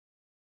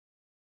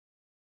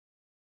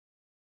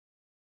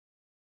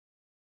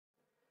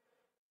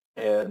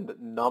And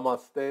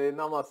namaste,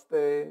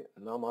 namaste,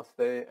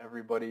 namaste,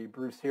 everybody.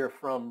 Bruce here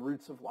from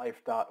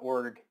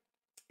rootsoflife.org.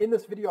 In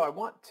this video, I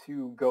want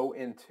to go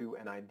into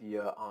an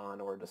idea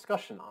on, or a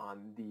discussion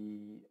on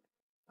the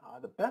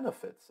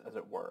benefits, as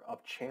it were,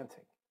 of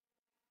chanting.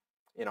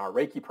 In our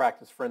Reiki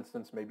practice, for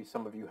instance, maybe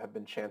some of you have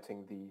been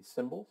chanting the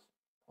symbols,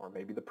 or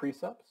maybe the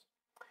precepts.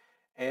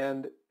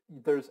 And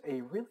there's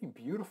a really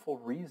beautiful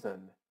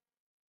reason,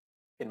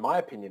 in my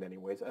opinion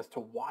anyways, as to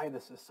why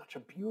this is such a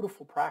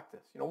beautiful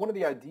practice. You know, one of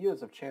the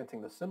ideas of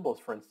chanting the symbols,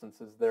 for instance,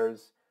 is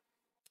there's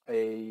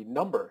a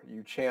number.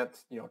 You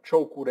chant,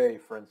 chokure,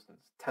 for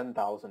instance,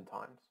 10,000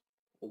 times.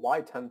 Well,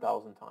 why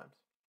 10,000 times?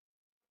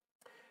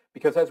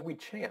 Because as we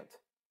chant,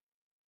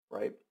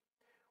 right,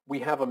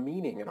 we have a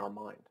meaning in our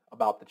mind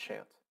about the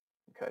chant,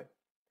 okay?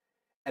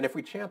 And if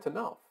we chant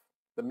enough,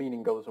 the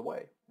meaning goes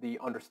away. The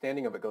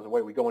understanding of it goes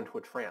away. We go into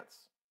a trance,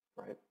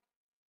 right?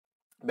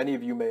 Many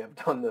of you may have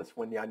done this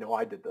I know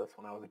I did this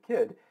when I was a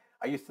kid.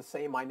 I used to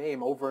say my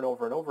name over and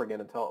over and over again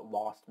until it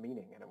lost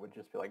meaning. And it would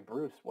just be like,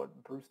 Bruce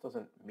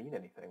doesn't mean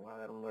anything. Well,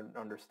 I don't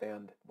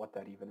understand what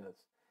that even is.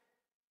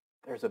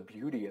 There's a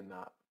beauty in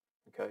that,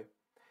 okay?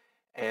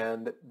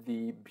 And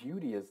the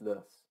beauty is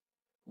this.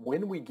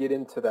 When we get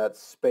into that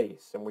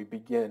space and we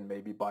begin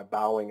maybe by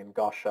bowing in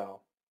Gassho,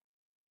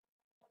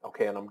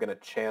 okay, and I'm going to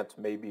chant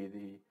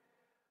maybe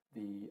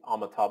the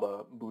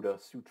Amitabha Buddha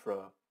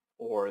Sutra,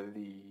 or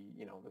the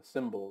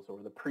symbols, or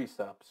the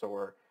precepts,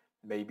 or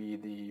maybe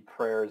the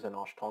prayers in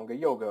Ashtanga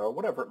Yoga, or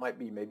whatever it might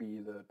be, maybe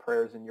the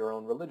prayers in your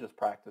own religious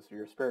practice or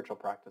your spiritual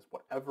practice,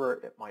 whatever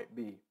it might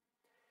be.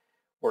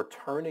 We're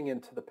turning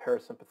into the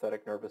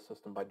parasympathetic nervous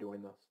system by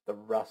doing this, the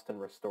rest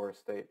and restore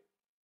state.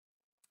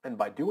 And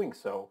by doing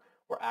so,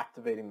 we're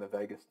activating the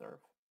vagus nerve,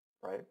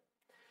 right?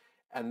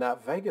 And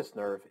that vagus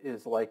nerve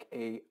is like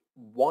a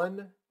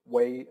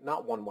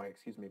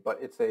but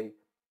it's a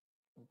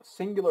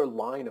singular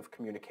line of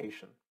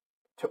communication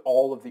to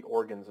all of the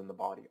organs in the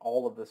body,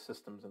 all of the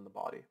systems in the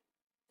body.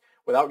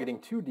 Without getting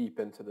too deep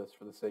into this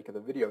for the sake of the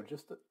video,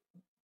 just to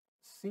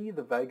see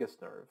the vagus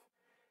nerve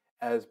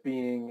as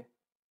being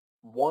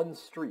one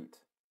street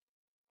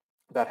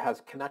that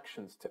has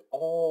connections to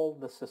all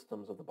the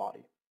systems of the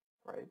body,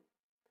 right?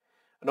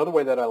 Another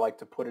way that I like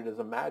to put it is,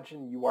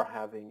 imagine you are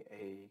having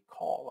a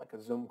call, like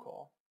a Zoom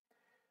call,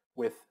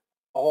 with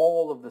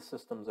all of the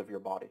systems of your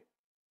body.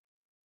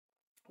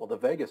 Well, the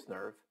vagus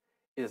nerve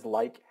is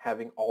like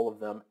having all of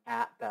them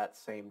at that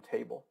same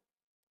table,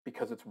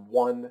 because it's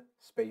one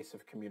space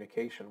of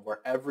communication where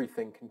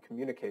everything can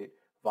communicate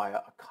via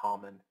a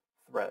common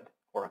thread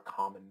or a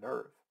common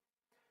nerve.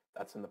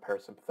 That's in the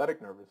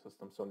parasympathetic nervous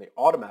system. So in the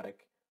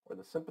automatic or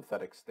the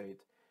sympathetic state,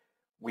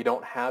 we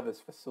don't have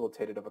as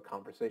facilitated of a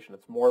conversation.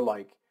 It's more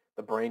like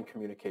the brain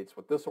communicates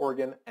with this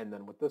organ, and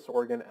then with this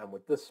organ, and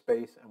with this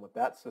space, and with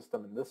that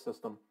system, and this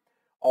system,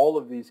 all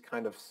of these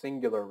kind of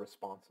singular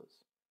responses,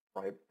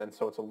 right? And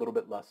so it's a little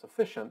bit less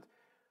efficient,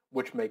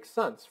 which makes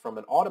sense from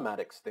an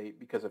automatic state,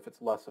 because if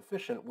it's less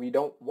efficient, we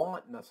don't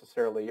want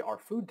necessarily our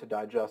food to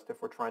digest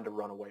if we're trying to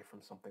run away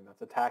from something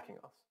that's attacking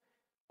us.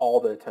 All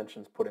the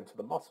attention's put into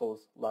the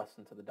muscles, less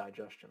into the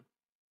digestion.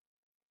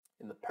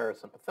 In the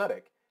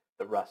parasympathetic,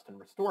 the rest and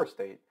restore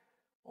state,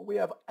 well, we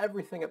have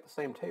everything at the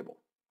same table,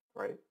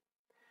 right?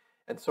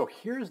 And so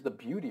here's the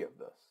beauty of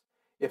this.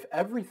 If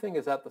everything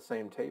is at the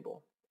same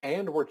table,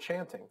 and we're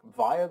chanting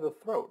via the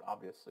throat,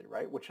 obviously,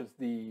 right, which is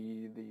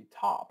the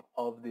top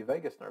of the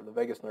vagus nerve. The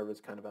vagus nerve is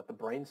kind of at the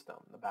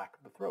brainstem, the back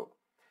of the throat.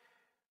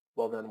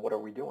 Well, then what are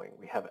we doing?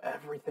 We have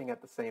everything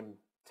at the same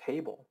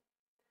table,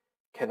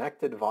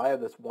 connected via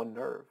this one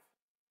nerve,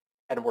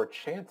 and we're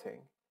chanting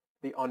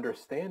the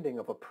understanding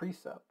of a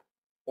precept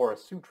or a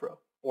sutra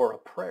or a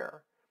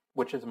prayer,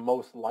 which is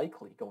most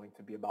likely going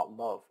to be about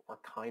love or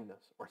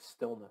kindness or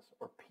stillness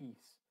or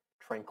peace,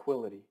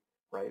 tranquility,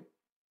 right?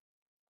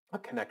 A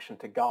connection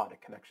to God,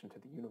 a connection to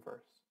the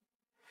universe.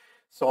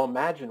 So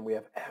imagine we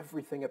have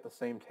everything at the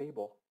same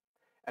table,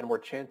 and we're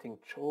chanting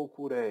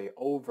chokure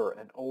over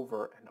and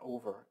over and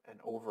over and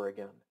over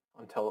again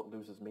until it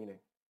loses meaning.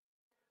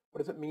 What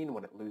does it mean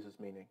when it loses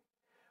meaning?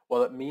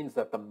 Well, it means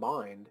that the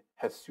mind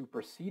has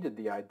superseded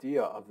the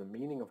idea of the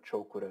meaning of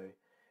chokure,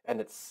 and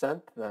it's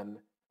sent then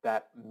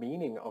that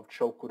meaning of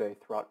chokure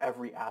throughout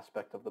every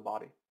aspect of the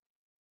body.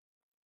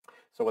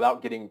 So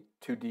without getting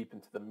too deep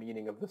into the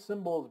meaning of the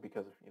symbols,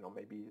 because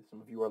maybe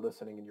some of you are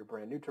listening and you're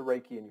brand new to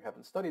Reiki and you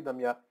haven't studied them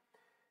yet,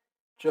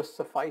 just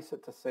suffice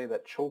it to say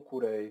that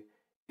chokure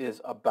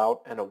is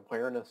about an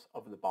awareness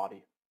of the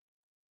body,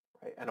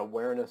 right? An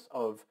awareness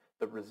of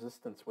the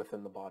resistance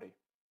within the body.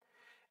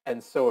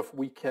 And so if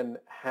we can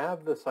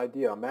have this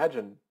idea,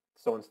 imagine,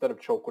 so instead of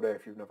chokure,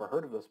 if you've never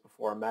heard of this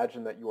before,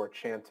 imagine that you are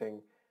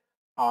chanting,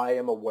 I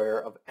am aware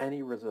of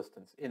any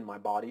resistance in my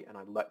body and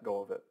I let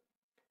go of it.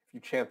 If you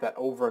chant that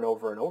over and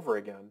over and over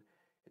again,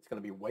 it's going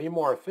to be way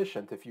more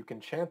efficient if you can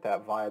chant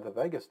that via the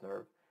vagus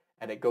nerve,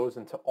 and it goes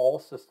into all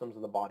systems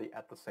of the body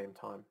at the same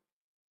time.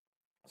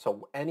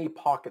 So any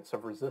pockets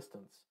of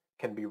resistance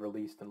can be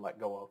released and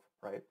let go of,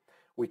 right?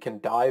 We can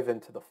dive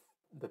into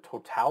the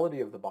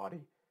totality of the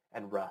body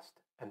and rest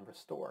and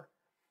restore.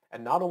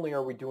 And not only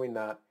are we doing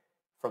that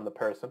from the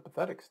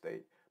parasympathetic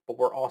state, but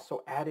we're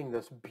also adding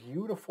this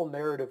beautiful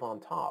narrative on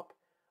top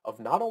of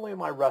not only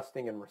am I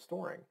resting and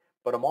restoring,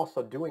 but I'm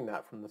also doing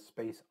that from the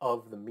space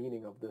of the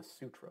meaning of this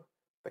sutra,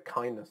 the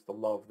kindness, the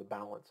love, the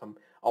balance. I'm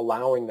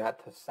allowing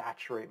that to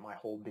saturate my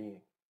whole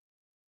being.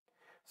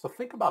 So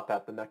think about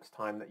that the next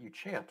time that you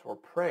chant or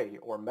pray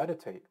or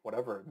meditate,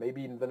 whatever.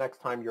 Maybe the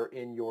next time you're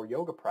in your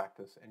yoga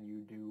practice and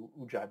you do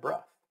ujjayi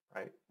breath,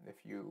 right? If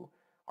you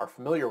are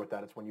familiar with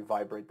that, it's when you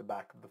vibrate the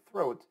back of the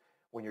throat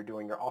when you're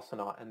doing your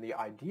asana. And the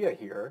idea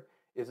here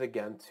is,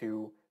 again,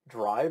 to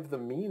drive the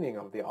meaning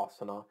of the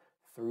asana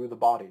through the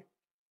body.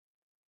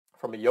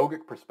 From a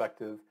yogic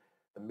perspective,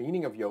 the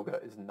meaning of yoga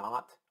is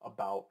not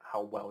about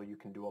how well you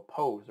can do a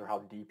pose or how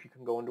deep you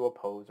can go into a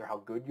pose or how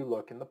good you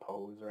look in the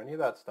pose or any of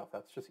that stuff.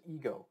 That's just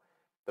ego.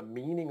 The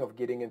meaning of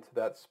getting into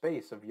that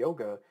space of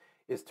yoga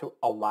is to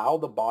allow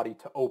the body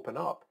to open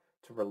up,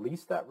 to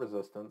release that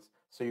resistance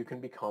so you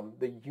can become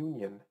the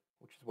union,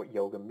 which is what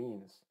yoga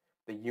means,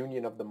 the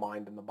union of the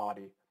mind and the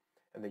body.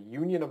 And the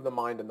union of the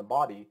mind and the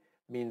body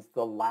means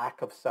the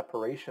lack of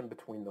separation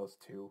between those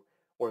two,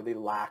 or the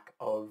lack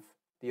of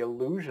the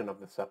illusion of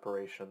the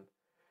separation.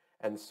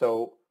 And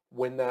so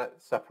when that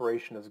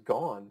separation is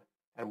gone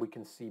and we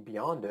can see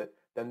beyond it,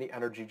 then the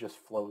energy just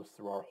flows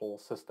through our whole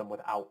system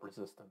without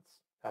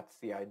resistance. That's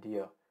the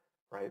idea,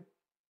 right?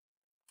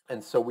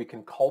 And so we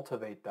can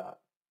cultivate that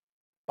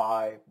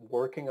by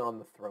working on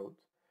the throat,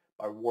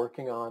 by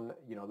working on,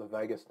 the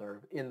vagus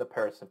nerve in the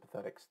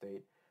parasympathetic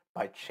state,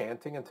 by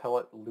chanting until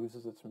it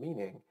loses its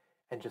meaning,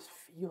 and just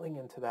feeling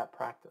into that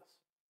practice.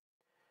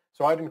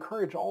 So I'd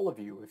encourage all of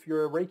you, if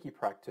you're a Reiki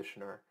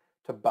practitioner,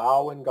 to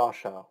bow in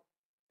Gassho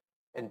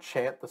and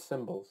chant the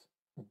symbols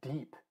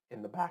deep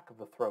in the back of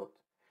the throat.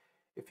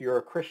 If you're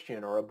a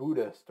Christian or a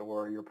Buddhist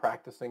or you're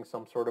practicing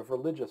some sort of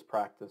religious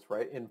practice,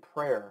 right, in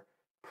prayer,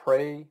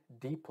 pray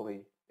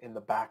deeply in the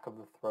back of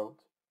the throat.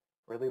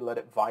 Really let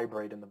it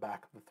vibrate in the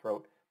back of the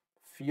throat.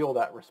 Feel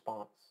that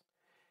response.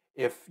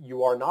 If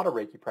you are not a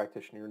Reiki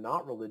practitioner, you're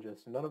not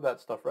religious, none of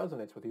that stuff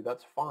resonates with you,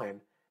 that's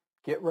fine.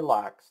 Get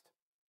relaxed.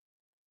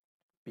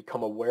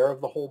 Become aware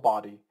of the whole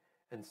body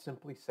and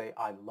simply say,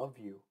 I love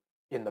you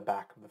in the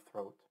back of the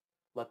throat.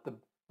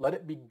 Let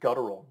it be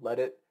guttural. Let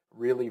it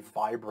really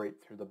vibrate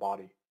through the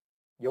body.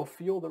 You'll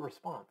feel the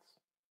response.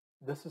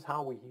 This is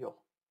how we heal,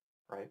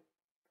 right?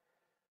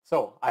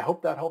 So I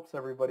hope that helps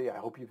everybody. I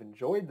hope you've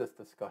enjoyed this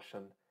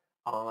discussion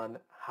on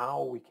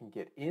how we can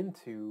get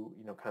into,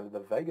 kind of the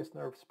vagus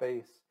nerve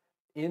space,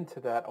 into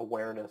that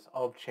awareness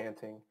of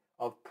chanting,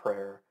 of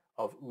prayer,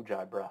 of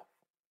ujjayi breath.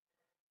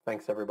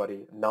 Thanks,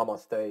 everybody.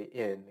 Namaste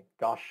in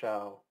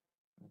Gassho.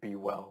 Be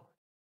well.